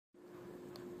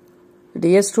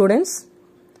Dear students,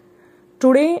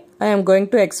 today I am going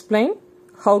to explain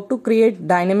how to create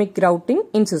dynamic routing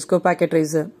in Cisco Packet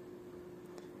Tracer.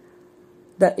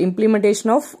 The implementation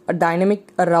of a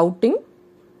dynamic routing,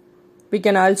 we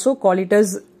can also call it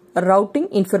as routing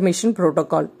information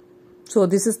protocol. So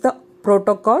this is the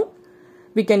protocol,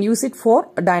 we can use it for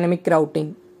dynamic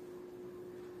routing.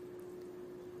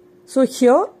 So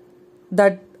here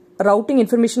that routing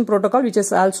information protocol, which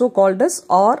is also called as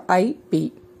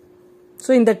RIP.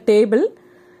 So in the table,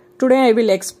 today I will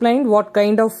explain what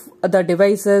kind of the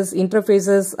devices,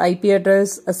 interfaces, IP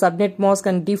address, a subnet mask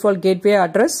and default gateway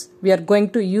address we are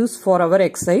going to use for our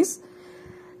exercise.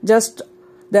 Just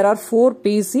there are 4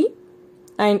 PC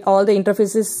and all the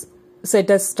interfaces set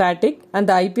as static, and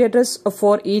the IP address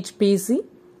for each PC,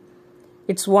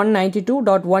 it's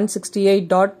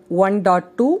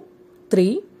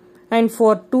 192.168.1.23, and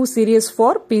for 2 series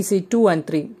for PC 2 and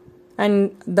 3,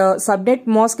 and the subnet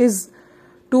mask is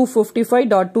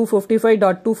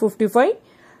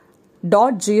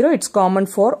 255.255.255.0. It's common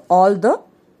for all the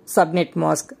subnet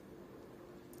mask.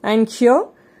 And here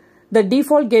the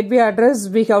default gateway address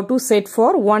we have to set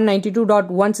for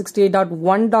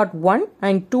 192.168.1.1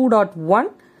 and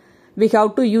 2.1. We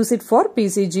have to use it for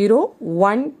PC 0,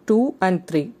 1, 2 and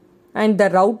 3. And the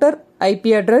router IP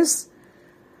address,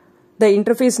 the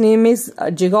interface name is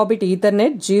Gigabit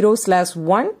Ethernet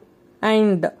 0/1.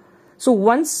 And so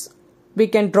once we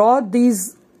can draw the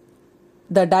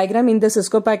diagram in the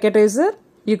Cisco Packet Tracer,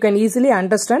 you can easily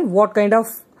understand what kind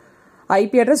of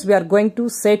IP address we are going to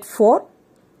set for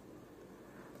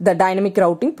the dynamic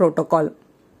routing protocol.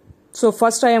 So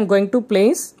first I am going to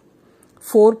place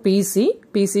 4 PC,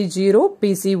 PC 0,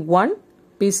 PC 1,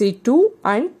 PC 2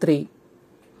 and 3.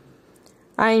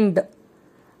 And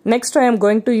next I am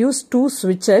going to use 2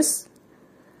 switches.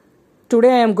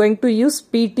 Today I am going to use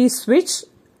PT switch,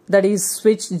 that is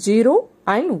switch 0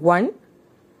 and 1,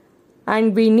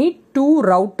 and we need 2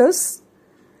 routers.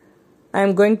 I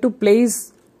am going to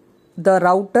place the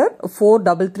router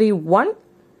 4331,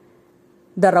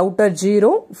 the router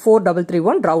 0,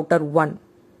 4331, router 1.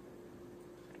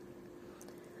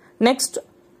 Next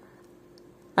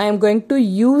I am going to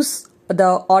use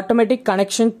the automatic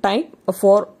connection type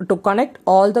to connect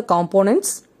all the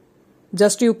components.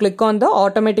 Just you click on the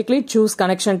automatically choose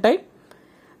connection type,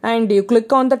 and you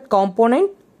click on that component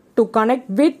to connect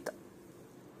with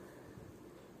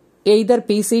either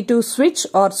PC to switch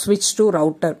or switch to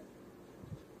router.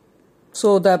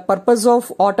 So the purpose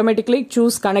of automatically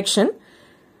choose connection,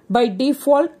 by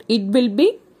default it will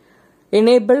be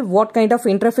enable what kind of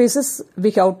interfaces we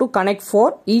have to connect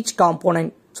for each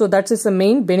component. So that is the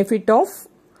main benefit of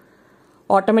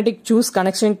automatic choose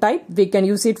connection type. We can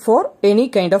use it for any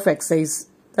kind of exercise,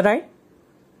 right?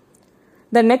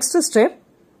 The next step,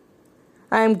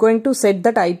 I am going to set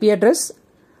that IP address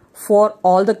for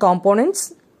all the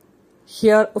components.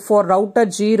 Here for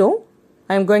router 0,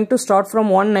 I am going to start from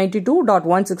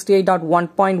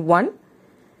 192.168.1.1,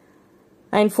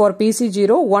 and for PC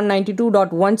 0,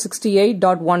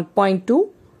 192.168.1.2,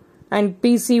 and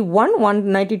PC 1,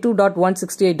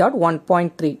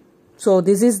 192.168.1.3. So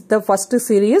this is the first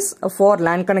series for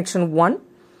LAN connection 1,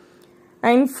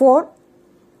 and for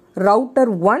router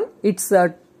 1 it's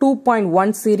a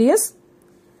 2.1 series.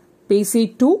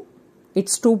 PC 2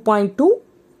 it's 2.2,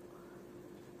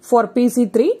 for PC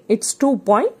 3 it's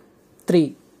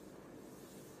 2.3.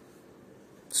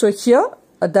 So here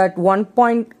that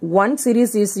 1.1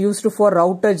 series is used for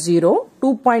router 0,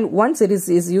 2.1 series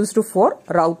is used for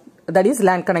that is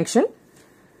LAN connection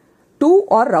 2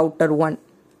 or router 1.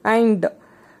 And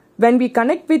when we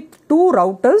connect with 2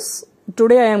 routers,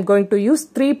 today I am going to use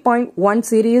 3.1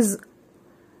 series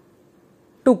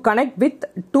to connect with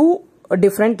 2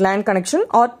 different LAN connection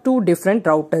or 2 different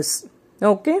routers.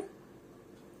 Okay.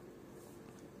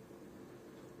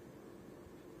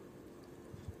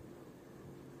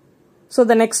 So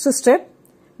the next step,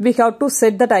 we have to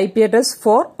set that IP address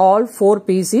for all 4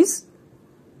 PCs.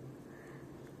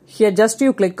 Here just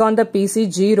you click on the PC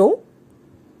 0,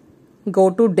 go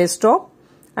to desktop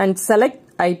and select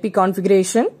IP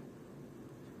configuration,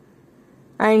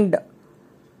 and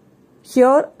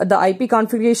here the IP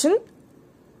configuration,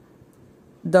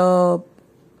 the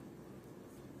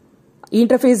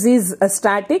interface is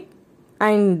static,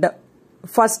 and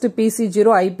first PC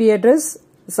 0 IP address,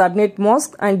 subnet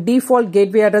mask and default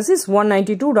gateway address is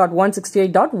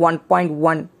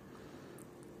 192.168.1.1,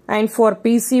 and for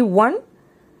PC 1,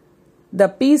 the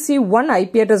PC 1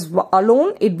 IP address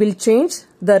alone it will change.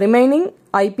 The remaining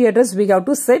IP address we have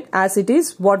to set as it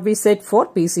is what we set for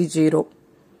PC 0.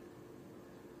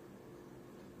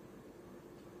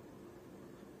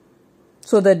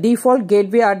 So the default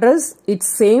gateway address, it's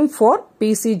same for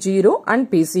PC0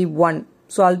 and PC1.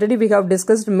 So already we have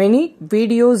discussed many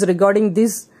videos regarding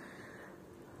this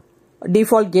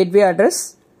default gateway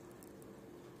address.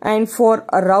 And for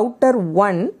a router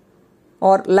 1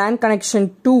 or LAN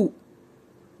connection 2,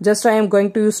 just I am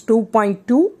going to use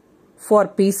 2.2 for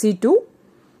PC2.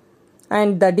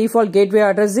 And the default gateway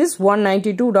address is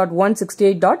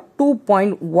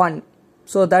 192.168.2.1.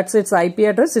 So that's its IP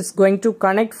address. It's going to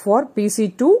connect for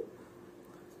PC2,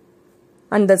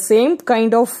 and the same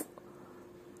kind of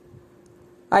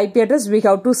IP address we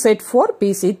have to set for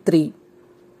PC3.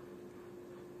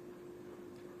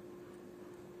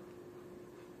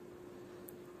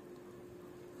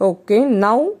 Okay,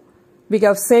 now we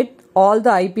have set all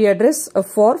the IP address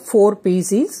for 4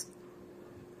 PCs.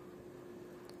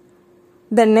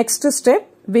 The next step,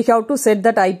 we have to set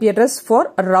that IP address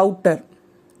for a router.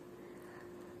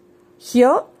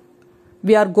 Here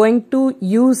we are going to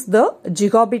use the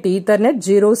gigabit Ethernet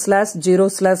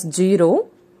 0/0/0.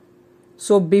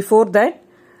 So before that,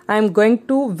 I am going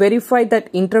to verify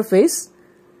that interface.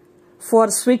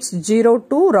 For switch 0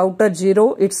 to router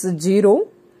 0, it's 0.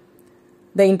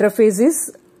 The interface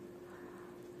is,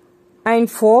 and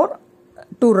for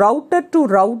to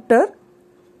router,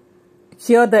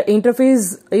 here the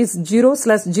interface is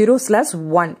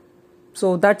 0/0/1.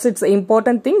 So that's its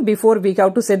important thing. Before we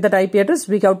have to set that IP address,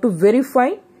 we have to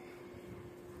verify,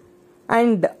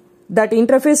 and that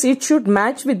interface, it should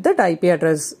match with that IP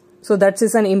address. So that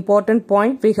is an important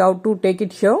point. We have to take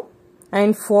it here.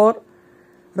 And for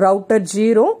router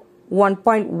 0,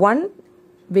 1.1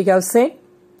 we have set,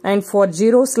 and for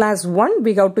 0/1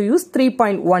 we have to use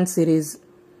 3.1 series.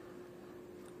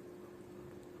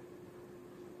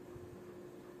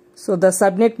 So the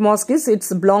subnet mask is, it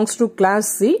belongs to class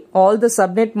C. All the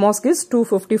subnet mask is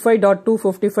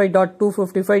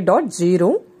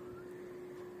 255.255.255.0.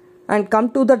 And come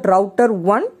to the router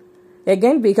 1.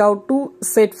 Again we have to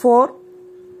set for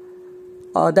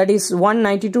that is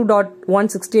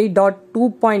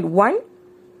 192.168.2.1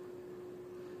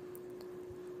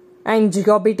 and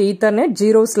gigabit Ethernet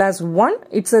 0/1.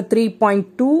 It's a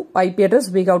 3.2 IP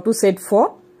address we have to set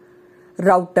for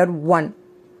router 1.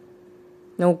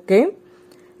 Okay,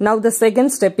 now the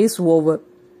second step is over.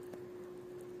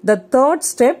 The third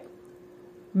step,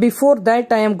 before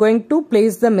that I am going to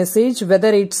place the message,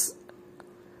 whether it's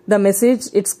the message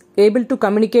it's able to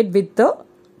communicate with the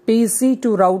PC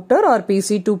to router or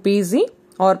PC to PC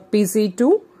or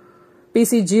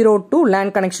PC0 to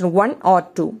LAN connection 1 or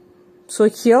 2. So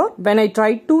here when I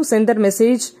try to send the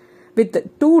message with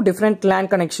 2 different LAN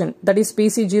connection, that is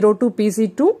PC0 to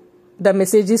PC2, the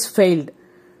message is failed.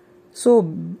 So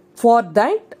for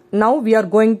that, now we are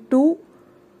going to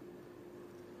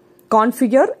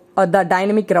configure the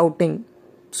dynamic routing.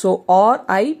 So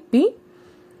RIP.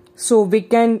 So we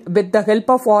can, with the help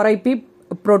of RIP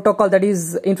protocol, that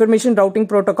is information routing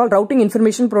protocol, routing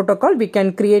information protocol, we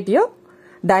can create a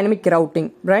dynamic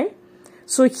routing, right?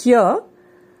 So here,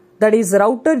 that is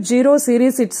router 0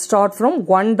 series, it starts from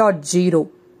 1.0.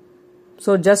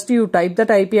 So just you type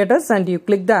that IP address and you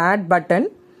click the add button.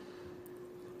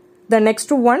 The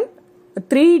next one,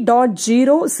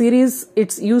 3.0 series,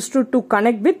 it's used to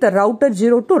connect with the router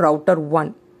 0 to router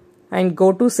 1. And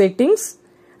go to settings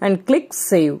and click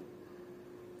save.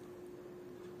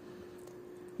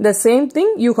 The same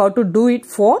thing you have to do it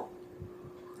for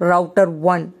router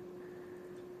 1.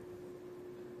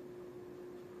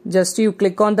 Just you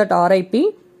click on that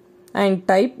RIP and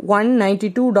type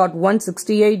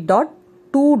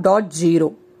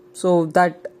 192.168.2.0. So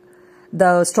that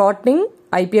the starting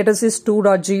IP address is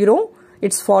 2.0.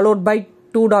 It's followed by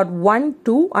 2.1,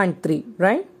 2 and 3,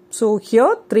 right? So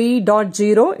here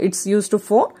 3.0, it's used to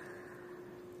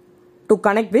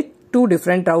connect with 2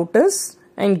 different routers,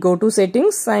 and go to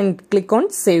settings and click on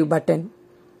save button.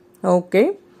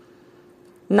 Okay.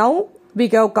 Now we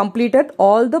have completed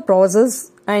all the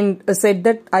process and set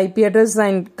that IP address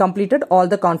and completed all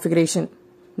the configuration.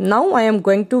 Now I am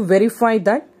going to verify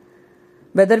that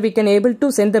whether we can able to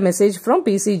send the message from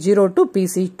PC0 to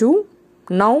PC2.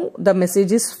 Now the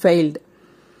message is failed.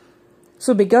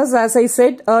 So because as I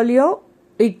said earlier,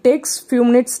 it takes few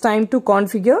minutes time to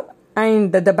configure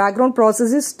and the background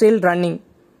process is still running.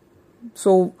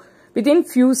 So within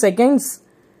few seconds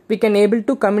we can able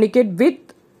to communicate with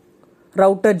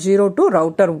router 0 to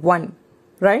router 1,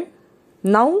 right?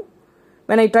 Now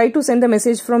when I try to send the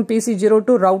message from PC0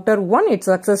 to router 1, it's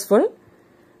successful.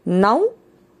 Now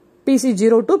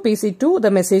PC0 to PC2,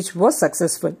 the message was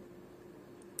successful.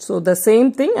 So the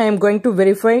same thing I am going to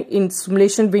verify in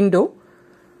simulation window.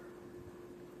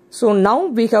 So now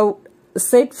we have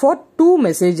set for 2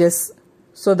 messages.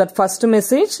 So that first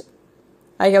message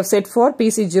I have set for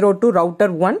PC0 to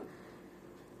router 1,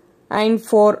 and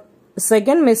for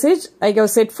second message I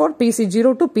have set for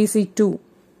PC0 to PC2,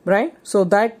 right? So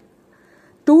that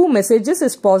 2 messages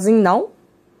is passing now.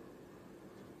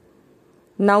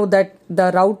 Now that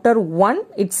the router 1,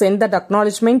 it sent that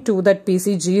acknowledgement to that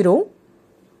PC0.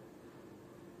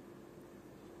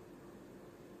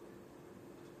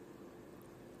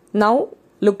 Now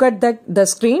look at the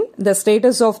screen. The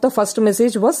status of the first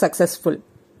message was successful.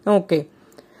 Okay.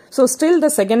 So still the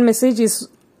second message is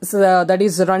that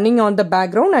is running on the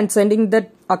background and sending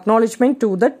that acknowledgement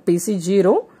to that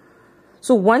PC0.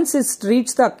 So once it's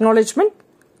reached the acknowledgement,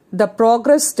 the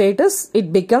progress status,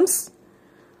 it becomes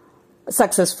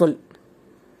successful.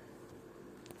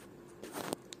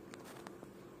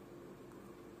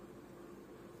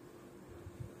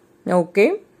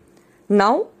 Okay.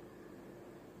 Now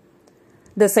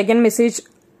the second message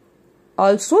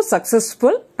also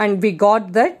successful, and we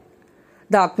got that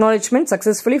the acknowledgement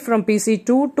successfully from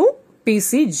PC2 to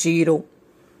PC0.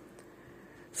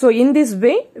 So in this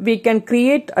way we can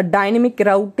create a dynamic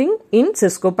routing in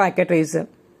Cisco Packet Tracer.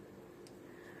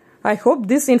 I hope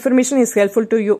this information is helpful to you